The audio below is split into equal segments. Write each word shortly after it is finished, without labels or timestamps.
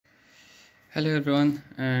Hello everyone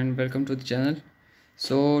and welcome to the channel.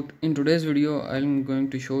 So in today's video I'm going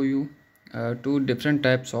to show you two different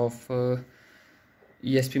types of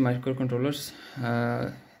ESP microcontrollers.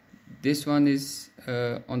 This one is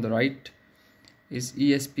on the right is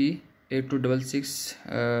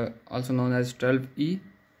ESP8266, also known as 12E,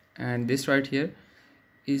 and this right here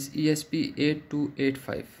is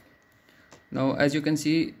ESP8285. Now as you can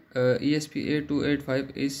see,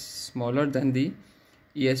 ESP8285 is smaller than the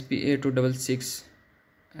ESP8266,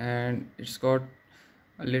 and it's got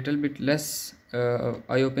a little bit less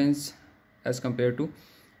IO pins as compared to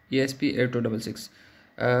ESP8266,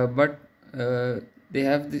 but they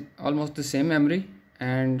have almost the same memory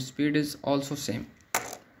and speed is also same.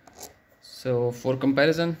 So for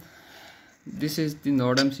comparison, this is the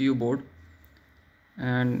Node MCU board,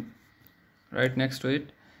 and right next to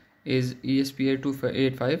it is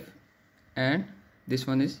ESP8285, and this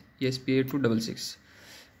one is ESP8266.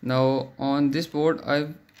 Now on this board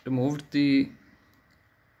I've removed the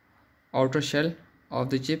outer shell of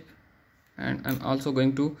the chip, and I'm also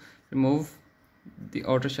going to remove the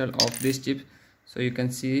outer shell of this chip so you can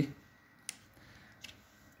see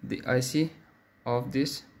the IC of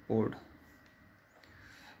this board.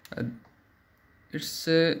 It's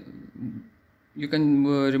you can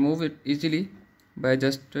remove it easily by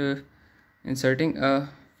just inserting a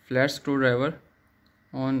flat screwdriver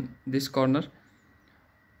on this corner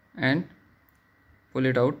and pull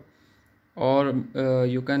it out, or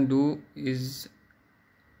you can do is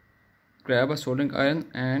grab a soldering iron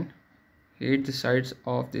and hit the sides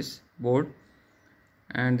of this board,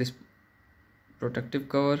 and this protective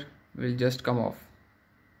cover will just come off.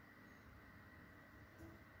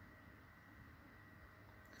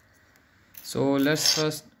 So let's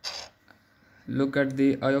first look at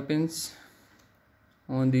the IO pins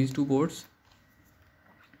on these two boards.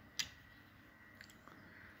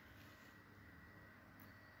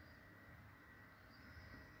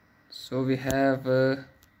 So we have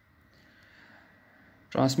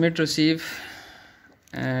transmit, receive,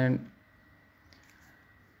 and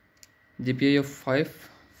GPI of 5,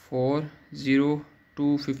 4, 0,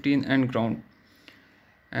 2, 15 and ground.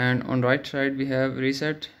 And on right side we have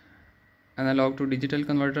reset, analog to digital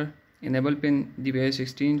converter, enable pin GPI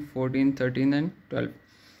 16, 14, 13 and 12,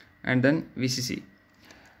 and then VCC.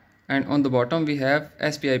 And on the bottom we have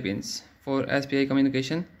SPI pins for SPI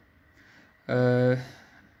communication,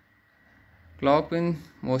 clock pin,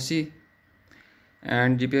 MOSI,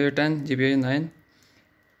 and GPIO 10, GPIO 9,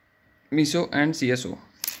 MISO and CSO.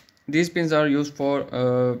 These pins are used for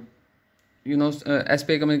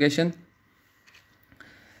SPI communication.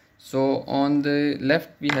 So on the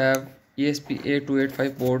left we have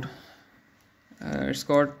ESP8285 board. It's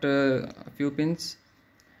got a few pins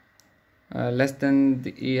less than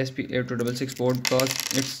the ESP8266 board because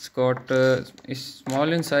it's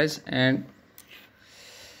small in size, and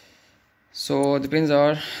so the pins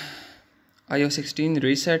are IO16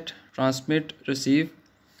 reset, transmit, receive,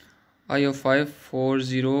 IO5, 4,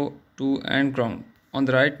 0, 2 and ground. On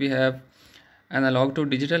the right we have analog to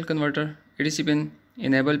digital converter, ADC pin,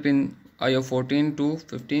 enable pin IO14 to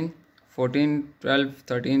 15, 14, 12,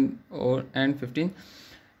 13 and 15,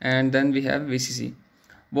 and then we have VCC.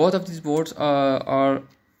 Both of these boards are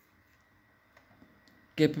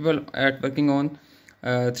capable at working on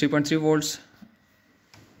 3.3 volts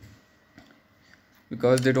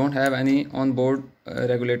because they don't have any on-board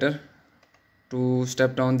regulator to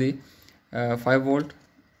step down the 5 volt,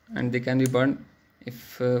 and they can be burned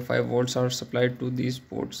if 5 volts are supplied to these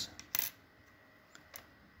boards.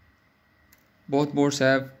 Both boards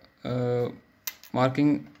have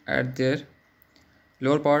marking at their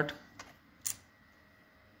lower part.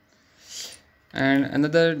 And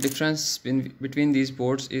another difference between these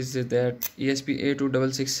boards is that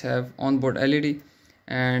ESP8266 have onboard LED,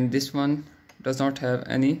 and this one does not have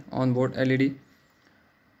any onboard LED.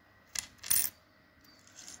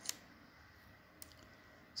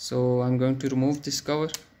 So I'm going to remove this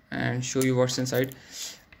cover and show you what's inside,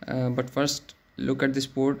 but first look at this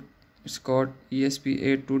board. It's got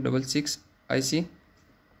ESP8266 IC,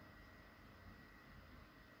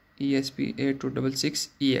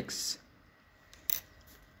 ESP8266EX.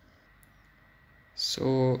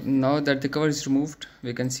 So now that the cover is removed,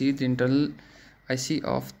 we can see the internal IC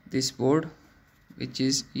of this board, which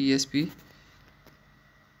is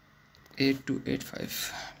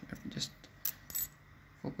ESP8285. Let me just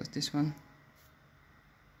focus this one.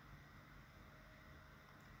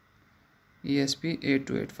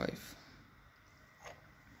 ESP8285.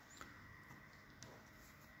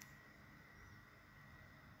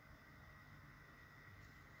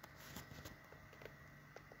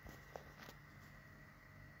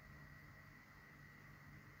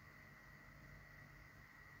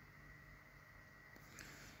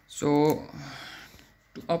 So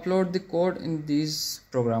to upload the code in these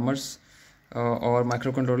programmers or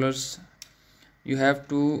microcontrollers, you have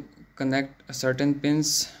to connect a certain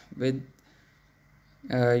pins with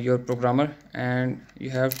your programmer, and you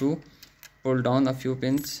have to pull down a few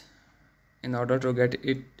pins in order to get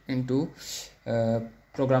it into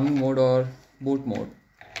programming mode or boot mode.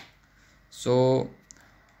 So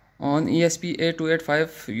on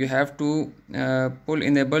ESP8285 you have to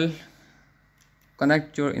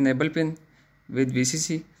connect your enable pin with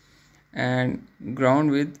VCC and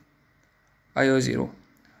ground with IO0,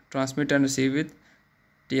 transmit and receive with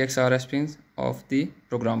TXRS pins of the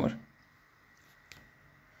programmer.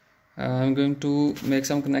 I'm going to make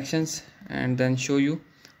some connections and then show you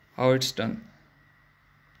how it's done.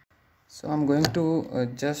 So I'm going to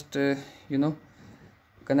just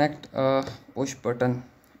connect a push button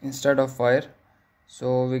instead of wire,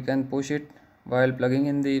 so we can push it while plugging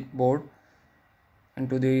in the board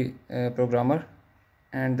into the programmer,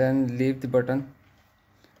 and then leave the button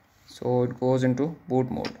so it goes into boot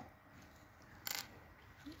mode.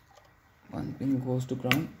 One pin goes to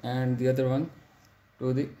ground and the other one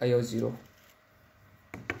to the IO0.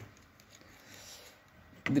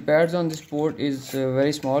 The pads on this board is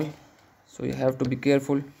very small, so you have to be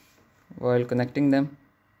careful while connecting them.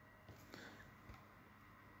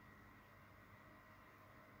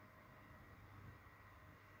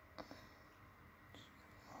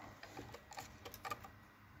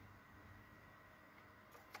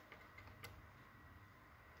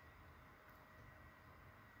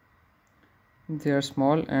 They are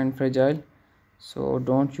small and fragile, so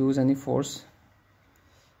don't use any force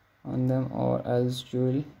on them, or else you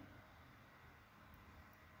will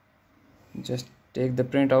just take the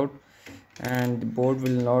print out and the board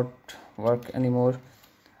will not work anymore.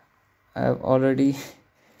 I have already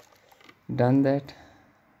done that,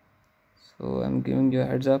 so I'm giving you a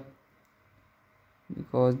heads up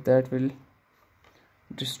because that will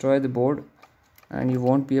destroy the board and you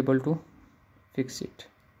won't be able to fix it.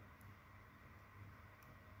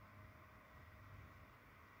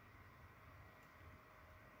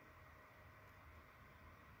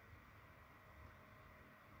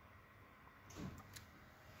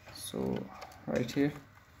 So right here,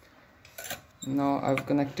 now I've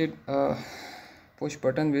connected a push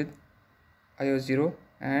button with IO0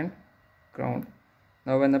 and ground.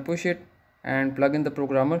 Now when I push it and plug in the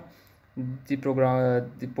programmer, the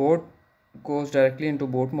board goes directly into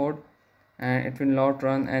boot mode and it will not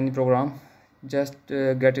run any program, just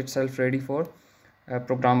get itself ready for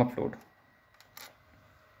program upload.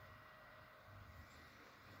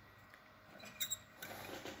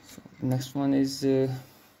 So next one is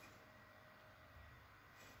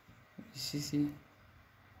VCC.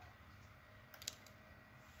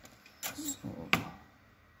 So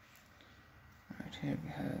right here we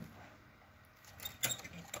have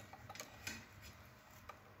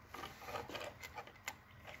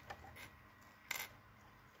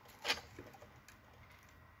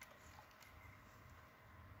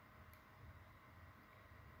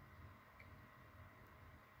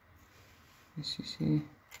VCC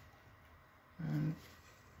and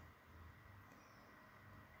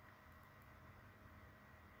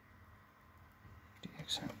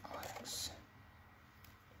TX and RX.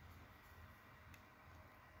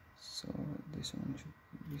 So this one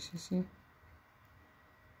should be VCC.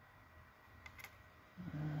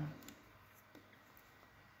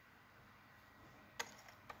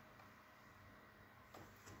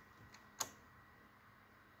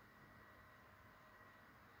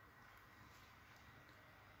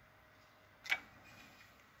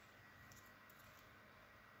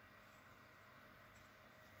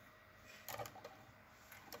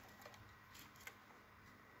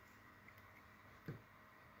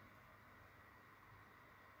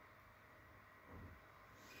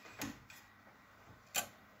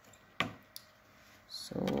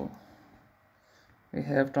 So we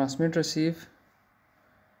have transmit receive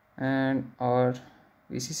and our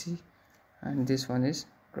VCC, and this one is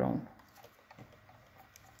ground.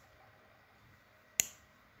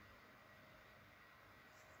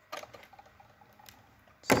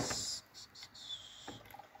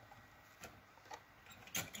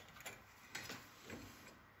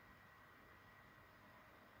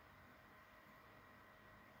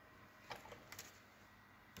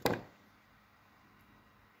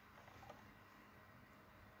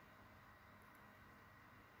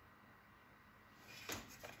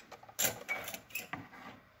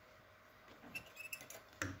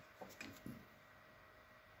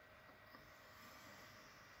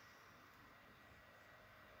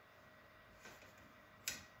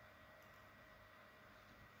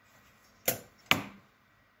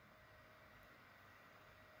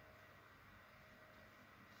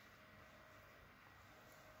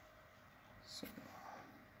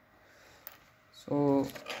 So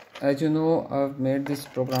as you know, I've made this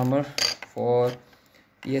programmer for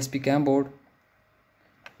ESP cam board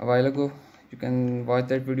a while ago. You can watch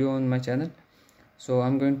that video on my channel. So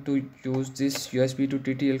I'm going to use this USB to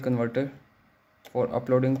TTL converter for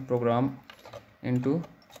uploading program into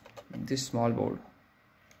this small board.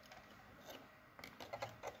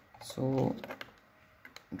 So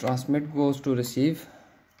transmit goes to receive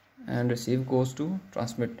and receive goes to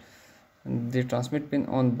transmit. And the transmit pin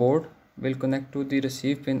on board will connect to the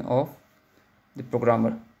receive pin of the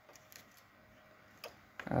programmer,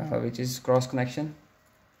 which is cross connection,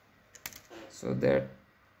 so that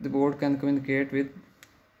the board can communicate with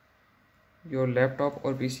your laptop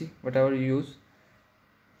or PC, whatever you use.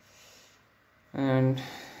 And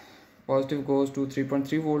positive goes to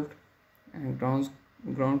 3.3 volt and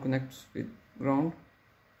ground connects with ground.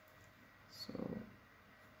 So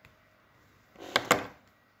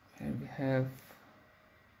here we have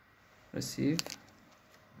receive,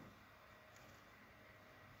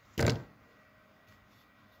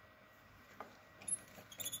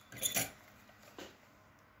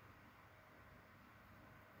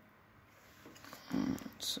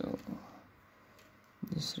 so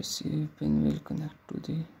this receive pin will connect to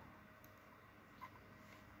the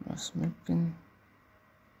transmit pin,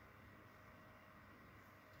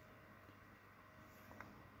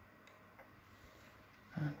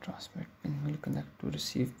 and transmit pin will connect to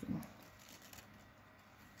receive pin.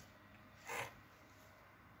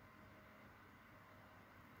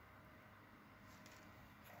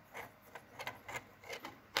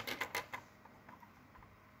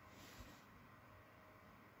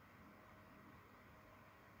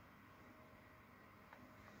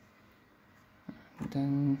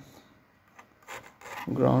 Then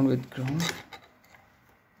ground with ground,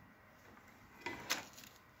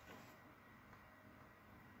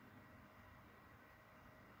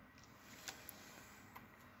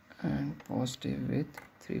 and positive with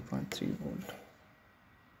 3.3 volt.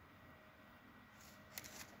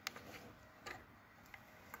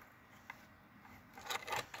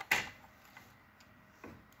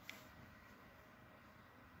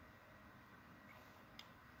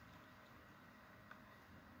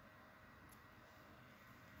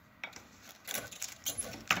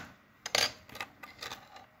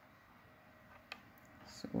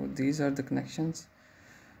 So these are the connections.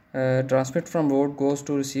 Transmit from board goes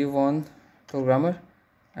to receive on programmer,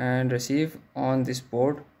 and receive on this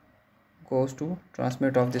board goes to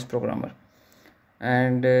transmit of this programmer,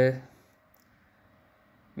 and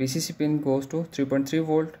VCC pin goes to 3.3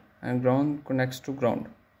 volt and ground connects to ground.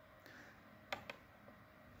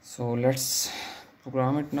 So let's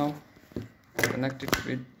program it now, connect it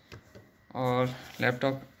with our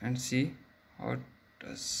laptop and see how it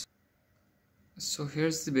does. So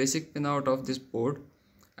here's the basic pinout of this board.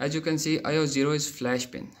 As you can see, IO0 is flash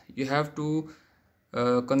pin. You have to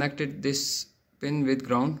connect this pin with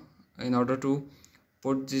ground in order to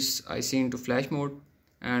put this IC into flash mode,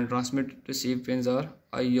 and transmit receive pins are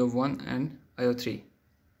IO1 and IO3.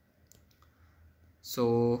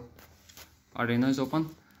 So Arduino is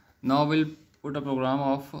open. Now we'll put a program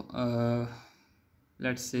of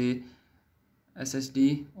let's say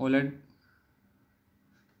SSD OLED,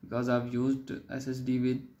 because I've used SSD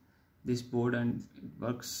with this board and it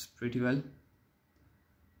works pretty well.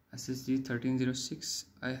 SSD 1306,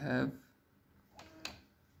 I have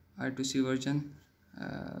I2C version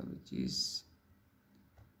which is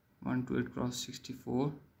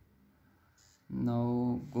 128x64.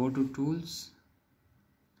 Now go to tools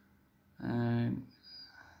and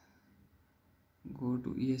go to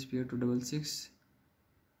ESP8266.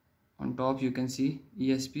 On top you can see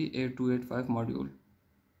ESP8285 module.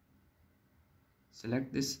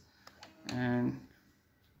 Select this, and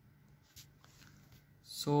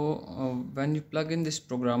so when you plug in this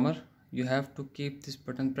programmer, you have to keep this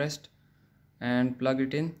button pressed and plug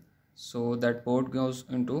it in, so that board goes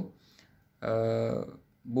into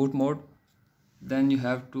boot mode. Then you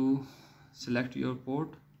have to select your port.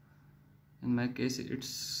 In my case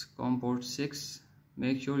it's COM port 6.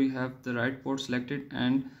 Make sure you have the right port selected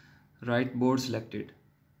and right board selected.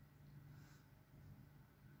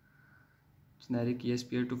 Generic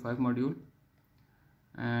ESP8285 module,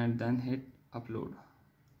 and then hit upload.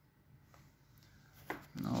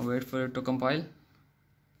 Now wait for it to compile.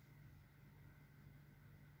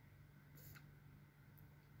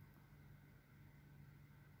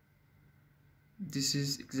 This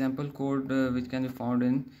is example code which can be found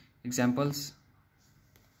in examples.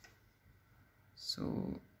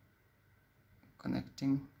 So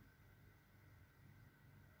connecting.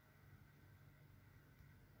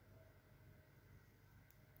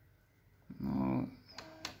 Now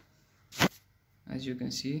As you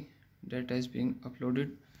can see, data is being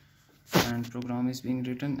uploaded and program is being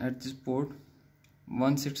written at this port.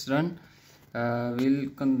 Once it's done, we'll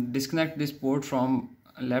disconnect this port from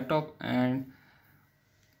a laptop and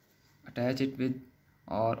attach it with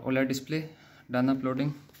our OLED display. Done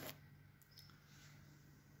uploading,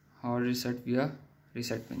 or reset via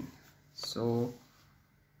reset pin. So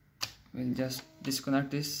we'll just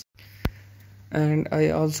disconnect this. And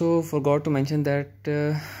I also forgot to mention that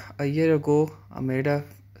a year ago I made a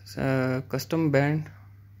custom band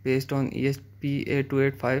based on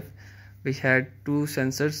ESP8285, which had two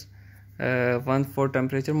sensors, one for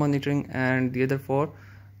temperature monitoring and the other for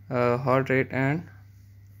heart rate and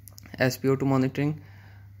SpO2 monitoring.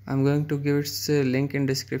 I'm going to give its link in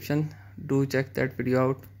description. Do check that video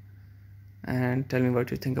out and tell me what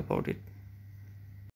you think about it.